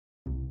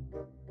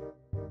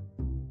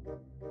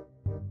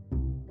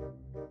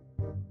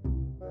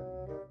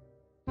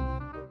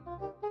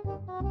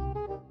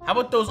How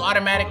about those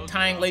automatic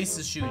tying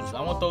laces shoes?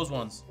 I want those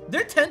ones.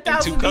 They're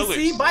 10,000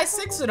 BC. Buy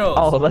 6 of those.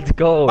 Oh, let's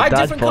go. Buy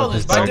different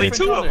colors. Buy Only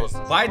different 2 of colors.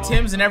 them. Buy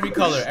Tim's in every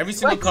color. Every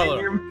single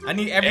color. I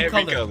need every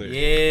color.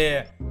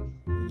 Yeah.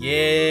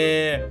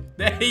 Yeah.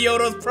 Yo,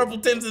 those purple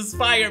Tims is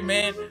fire,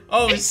 man.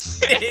 Oh,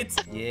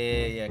 shit.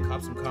 Yeah.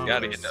 Cop some Converse.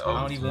 Gotta get the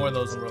I don't even wear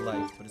those in real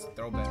life, but it's a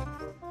throwback.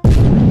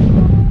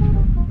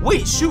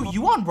 Wait, shoot.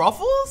 You on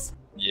Ruffles?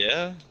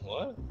 Yeah.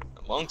 What?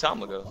 A long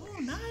time ago. Oh,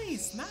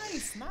 nice.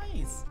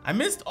 I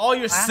missed all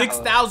your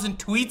 6,000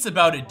 tweets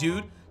about it,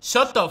 dude.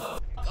 Shut the f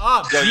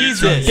up, Yo,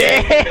 Jesus.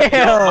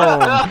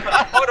 Damn!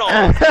 Hold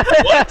on.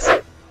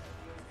 What?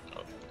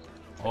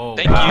 Oh,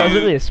 Thank That was you.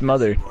 really a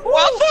smother. Go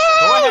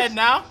ahead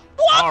now.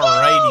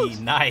 Alrighty,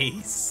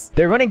 nice.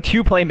 They're running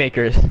 2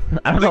 playmakers.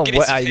 I don't know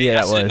what idea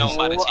that was.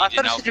 Well, I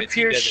thought it should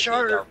appear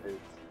sharp.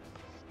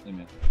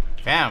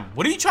 Fam,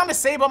 what are you trying to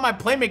say about my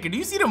playmaker? Do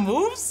you see the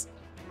moves?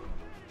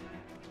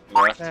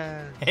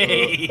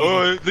 Hey.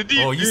 Oh, the defense.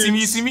 Oh,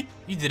 you see me?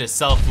 You did a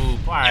self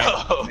move. Alright.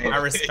 Yo. I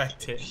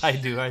respect it. I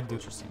do.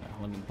 Interesting.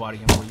 Let me body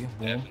him for you.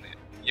 Definitely.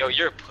 Yo,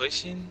 you're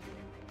pushing.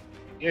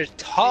 You're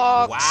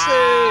toxic.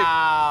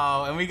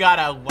 Wow. And we got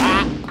a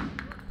whack.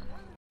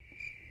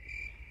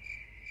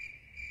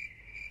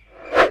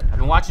 I've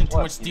been watching too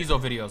much Diesel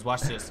videos.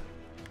 Watch this.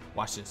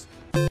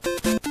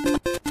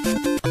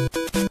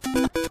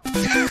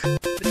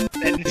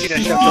 I didn't see that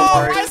Yo, shot so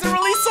hard. why is the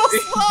release so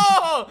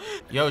slow?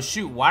 Yo,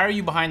 shoot, why are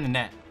you behind the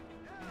net?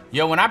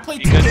 Yo, when I play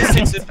Because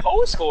he's 2K16... a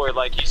post scorer,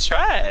 like he's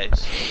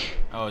trash.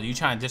 Oh, you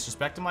trying to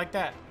disrespect him like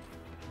that?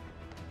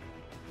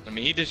 I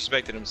mean, he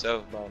disrespected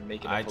himself by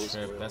making a I post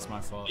scorer. tripped, that's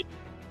my fault.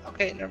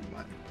 Okay, never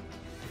mind.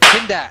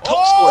 Pin that.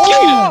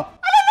 Oh!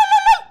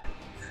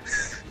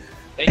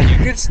 Thank you.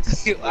 Good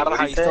steal. I don't know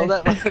how you stole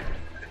that.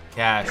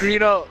 Cash.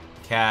 Greeno.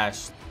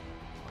 Cash.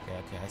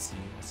 Okay, I see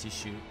you. I see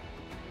shoot.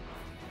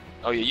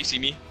 Oh yeah, you see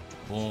me?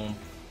 Boom.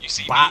 You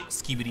see Bop. me?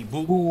 Skibidi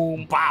boom.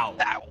 Boom. Bow.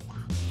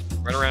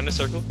 Run around the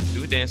circle,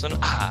 do a dance on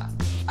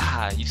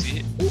it. You see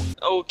it?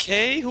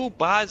 Okay, who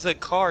buys a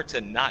car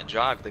to not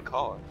drive the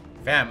car?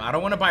 Fam, I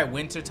don't want to buy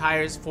winter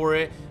tires for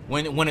it.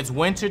 When it's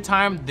winter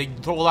time, they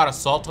throw a lot of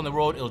salt on the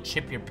road. It'll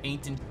chip your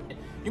paint and shit.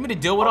 You mean to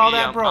deal with all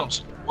that, bro?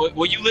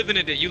 Well, you live in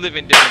a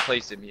different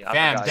place than me.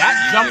 Fam,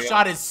 that jump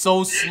shot is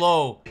so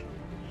slow.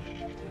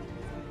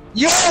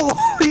 Yo,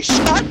 he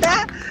shot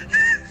that.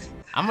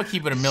 I'm gonna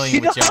keep it a You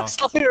million know with how y'all.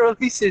 slow it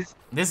releases.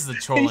 This is a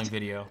trolling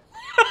video.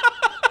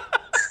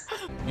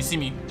 You see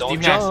me, Don't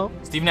Steve Nash. jump.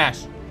 Steve Nash.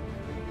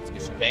 That's a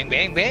good shot. Bang,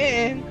 bang,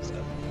 bang.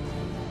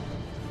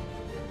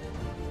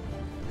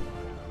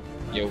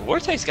 Yo,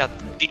 Vortex got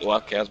the well,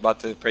 okay, I was about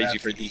to praise you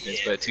for defense,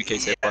 but 2K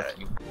said fuck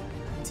you.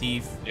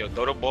 Teeth. Yo,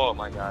 throw the ball,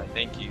 my guy.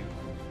 Thank you.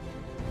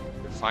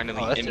 You're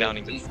finally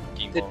inbounding the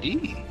game The ball.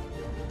 D.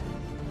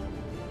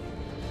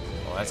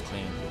 Oh, that's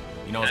clean.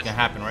 You know what's gonna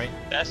happen, right?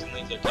 Passing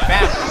lanes are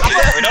Fam,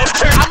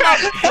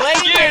 I'm a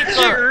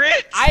playmaker.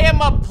 I am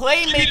a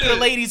playmaker,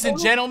 ladies and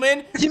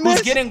gentlemen,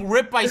 who's getting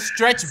ripped by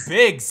Stretch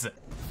Biggs.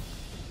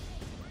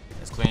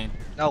 That's clean.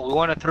 No, we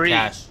want a 3.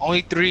 Cash.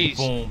 Only 3s.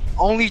 Boom.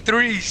 Only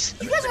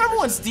 3s. You guys remember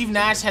when Steve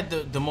Nash had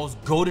the most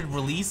goated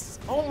release?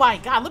 Oh my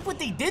god, look what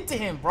they did to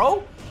him,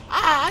 bro.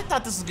 I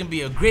thought this was gonna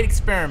be a great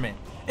experiment.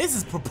 This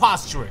is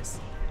preposterous.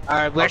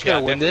 Alright, we're actually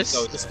gonna win this.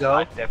 Let's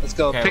go. Let's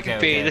go. Okay, Pick and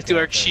fade. Let's do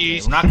our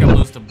cheese. We're not gonna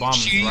lose to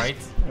bums, Cheese. right?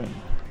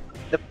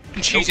 The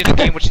cheese in the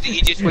game, which is the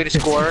easiest way to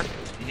score.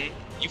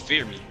 You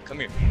fear me. Come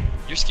here.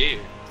 You're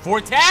scared.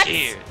 Vortex?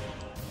 Scared.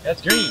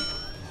 That's green.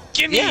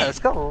 Give me. Yeah, let's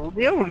go.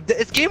 Yo,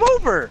 it's game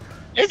over.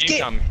 It's game.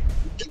 Coming.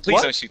 Please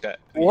What? don't shoot that.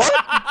 What?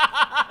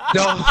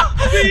 No.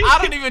 I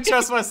don't even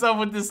trust myself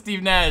with this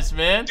Steve Nash,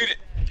 man. Dude,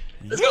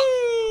 Let's go.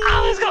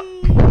 Let's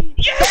go.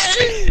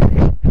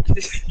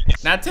 yes!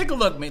 Now take a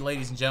look,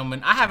 ladies and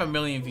gentlemen. I have a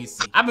million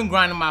VC. I've been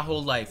grinding my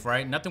whole life,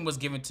 right? Nothing was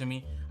given to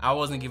me. I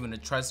wasn't given a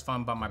trust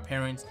fund by my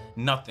parents.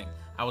 Nothing.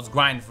 I was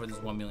grinding for this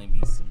 1 million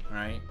VC,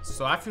 right?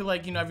 So I feel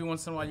like, you know, every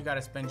once in a while you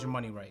gotta spend your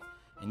money right.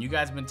 And you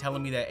guys been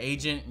telling me that,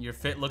 Agent, your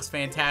fit looks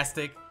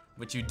fantastic,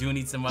 but you do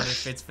need some other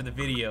fits for the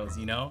videos,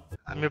 you know?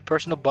 I'm your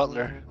personal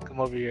butler. Come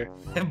over here.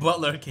 And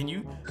Butler, can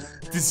you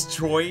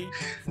destroy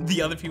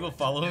the other people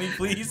following me,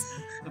 please?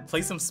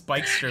 Play some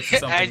spike strips or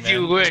something, As man.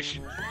 you wish.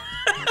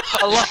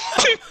 Hello.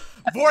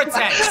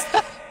 Vortex!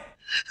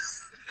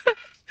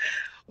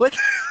 What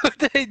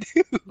did I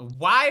do?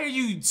 Why are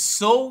you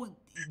so...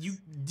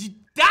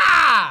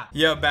 Ah!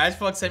 Yo,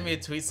 Bashfuck sent me a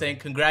tweet saying,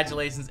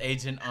 "Congratulations,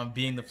 Agent, on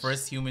being the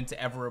first human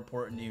to ever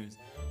report news."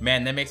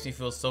 Man, that makes me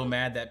feel so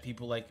mad that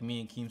people like me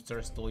and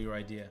Keemstar stole your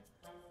idea.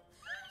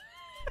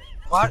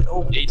 What?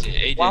 Oh,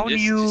 Agent, why would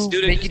you just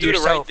do the, make just it do the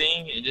right yourself?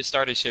 thing and just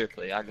start a share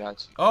play. I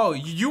got you. Oh,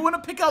 you want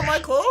to pick out my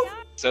clothes?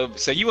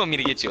 So you want me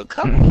to get you a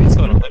couple? Hold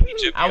on, let me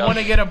drip I want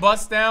to get a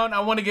bust down. I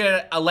want to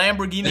get a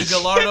Lamborghini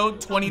Gallardo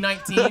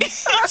 2019.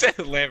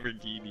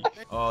 Lamborghini.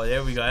 Oh,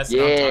 there we go. That's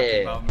what I'm talking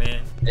Yeah. about,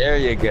 man. There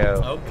you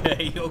go.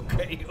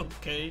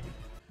 Okay.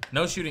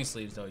 No shooting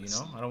sleeves though, you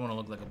know? I don't want to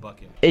look like a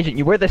bucket. Agent,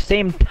 you wear the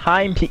same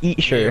time to eat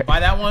Yeah, shirt. buy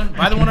that one.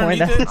 Buy the one Why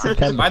underneath not it.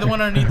 September? Buy the one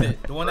underneath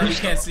it. The one that you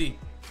can't see.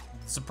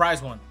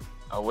 Surprise one.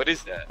 Oh, what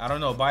is that? I don't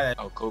know. Buy that.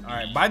 Oh, Kobe. All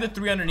right, buy the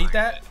 3 underneath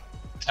that.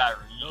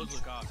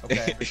 Tyrese.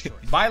 Okay.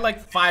 Buy like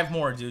 5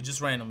 more, dude. Just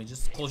randomly.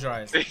 Just close your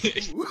eyes.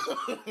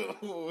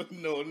 No.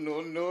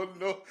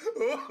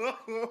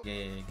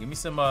 Yeah. Give me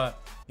some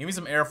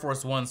Air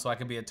Force One so I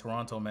can be a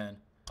Toronto man.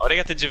 Oh, they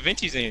got the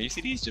Javincis in here. You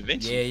see these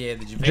Javincis? Yeah.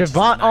 The Javinci.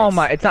 Javon, oh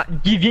my, it's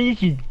not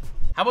Givenchy.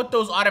 How about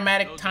those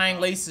automatic tying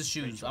laces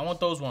shoes? I want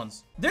those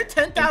ones. They're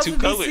 10,000 In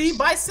 2 BC. colors.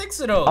 Buy 6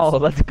 of those. Oh,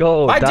 let's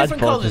go. Buy Dodgeball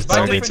different colors. just Buy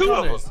Only different 2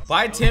 of colors. them.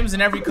 Buy Tim's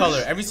in every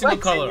color. Every single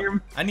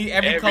color. I need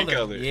every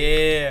color.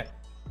 Yeah.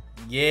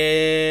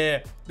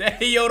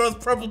 Yo, those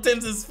purple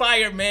Tims is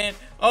fire, man.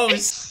 Oh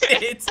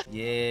shit.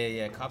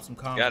 Yeah. Cop some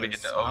Converse. Gotta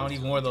get the I don't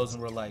even wear those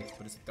in real life,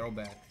 but it's a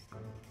throwback.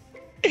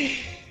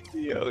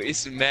 Yo,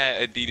 it's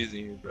mad Adidas in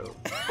here, bro.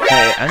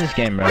 Hey, I'm just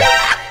game, bro.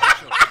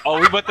 Oh,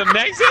 we bought the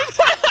maximum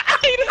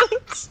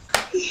items.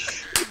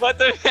 We bought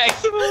the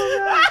maximum.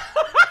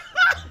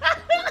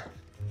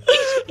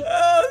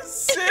 Oh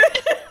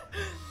shit.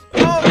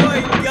 Oh my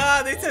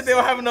god, they said they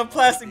were having enough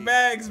plastic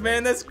bags,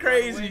 man. That's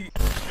crazy.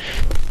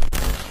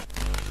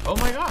 Oh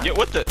my god. Yo,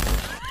 what the?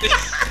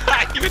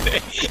 Give it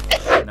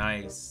there.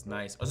 Nice. Oh,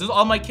 is this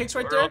all my kicks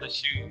right Where are all there? the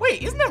shoes?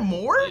 Wait, isn't there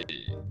more?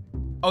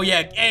 Oh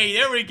yeah. Hey,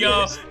 there we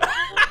go.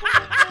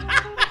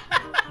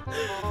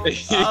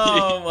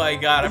 Oh my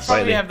god, I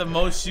probably have the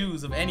most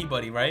shoes of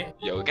anybody, right?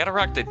 Yo, we gotta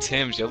rock the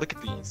Tims. Yo, look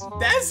at these.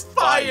 That's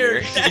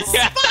fire. That's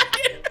Yeah.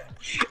 fire.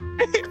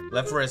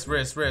 Left wrist.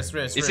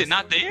 Is it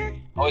not there?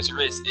 Oh, it's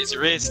wrist. It's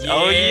wrist. Yeah.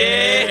 Oh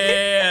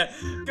yeah.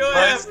 Go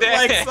ahead, Bust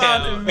flex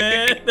down. on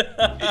it,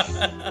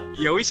 man.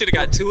 Yo, we should have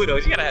got 2 of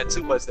those. You gotta have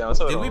 2 bust downs.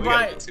 Hold Did on, we gotta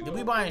buy? get 2. Did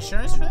we buy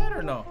insurance for that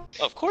or no?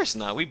 Of course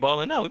not. We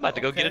balling out. We about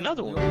to go get Okay.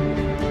 another one.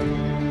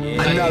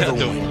 Yeah.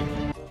 Another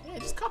one. Yeah,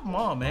 just cut them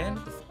all, man.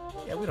 What the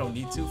yeah, we don't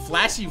need to.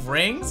 Flashy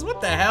rings?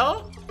 What the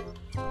hell?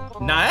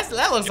 Nah,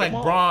 that looks like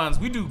bronze.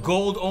 We do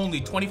gold only,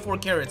 24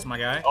 carats, my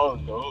guy. Oh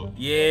no.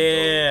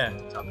 Yeah.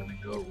 I'm gonna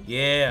go.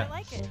 Yeah. I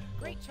like it.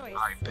 Great choice.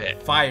 I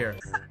bet. Fire.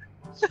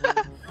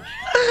 Yeah.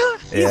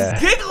 He's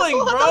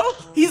giggling, bro.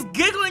 He's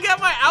giggling at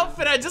my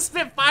outfit. I just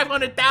spent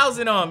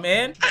 500,000 on,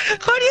 man.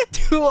 How do you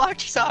do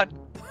watches on?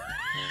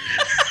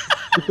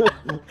 Yo,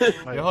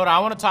 hold on. I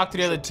want to talk to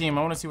the other team.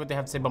 I want to see what they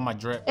have to say about my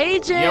drip.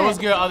 Agent! Yeah, what's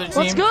good, other team?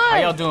 What's good? How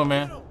y'all doing,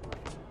 man?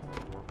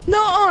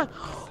 No!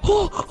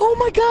 Oh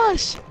my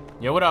gosh!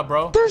 Yo, what up,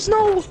 bro? There's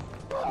no...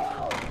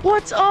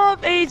 What's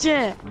up,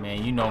 Agent?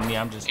 Man, you know me.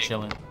 I'm just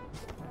chilling.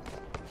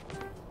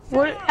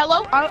 What?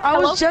 Hello? I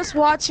Hello? was just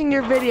watching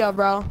your video,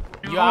 bro.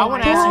 Yo, I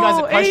want to ask you guys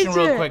a Oh, question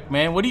real Agent. quick,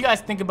 man. What do you guys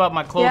think about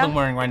my clothing Yeah?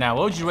 wearing right now?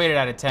 What would you rate it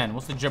out of 10?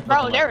 What's the drip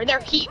Bro, looking like? they're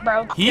heat,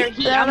 bro. Heat? They're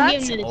heat. Yeah, I'm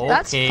that's- giving it.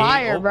 That's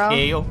fire, bro.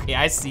 Okay,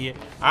 I see it.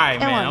 All right,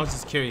 Come man. on. I was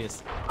just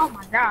curious. Oh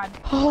my god.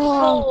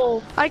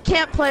 Oh, Oh, I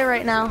can't play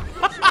right now.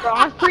 bro,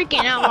 I'm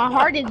freaking out. My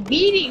heart is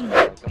beating.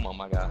 Come on,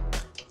 my guy.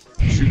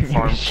 Shoot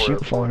farm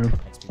Shoot for him.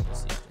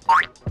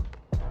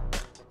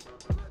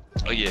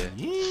 Oh yeah.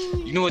 Yeah.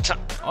 You know what time?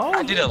 Oh,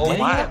 I did a you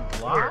live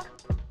block?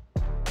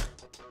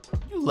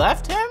 You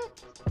left him?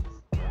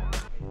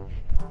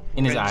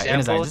 In his eye.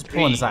 Just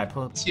pull in his eye.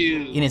 Pull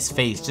in his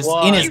face. Just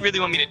in his. You really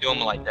want me to do him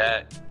like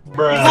that?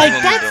 Like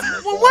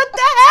that's what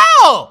the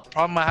hell?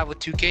 Problem I have with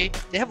 2K,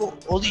 they have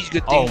all these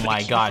good Oh things. but my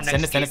they keep god! it Send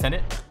from it. Send it. next Send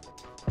it.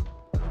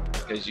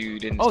 Because you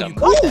didn't Oh, stop. you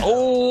got that.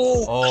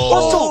 Oh.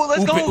 Oh,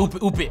 let's go.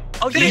 Oop it.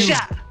 I'll get a You-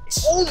 shot.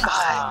 Oh my.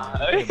 Ah,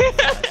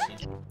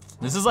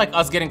 this is like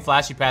us getting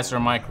flashy passer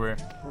in my career.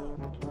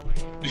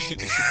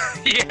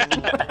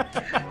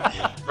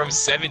 Yeah. From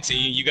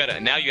 17, you gotta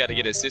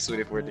get assists with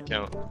it for it to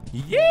count.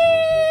 Yeah!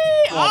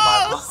 Oh,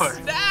 my Oh, lord.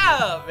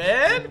 snap,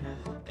 man!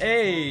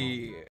 Hey.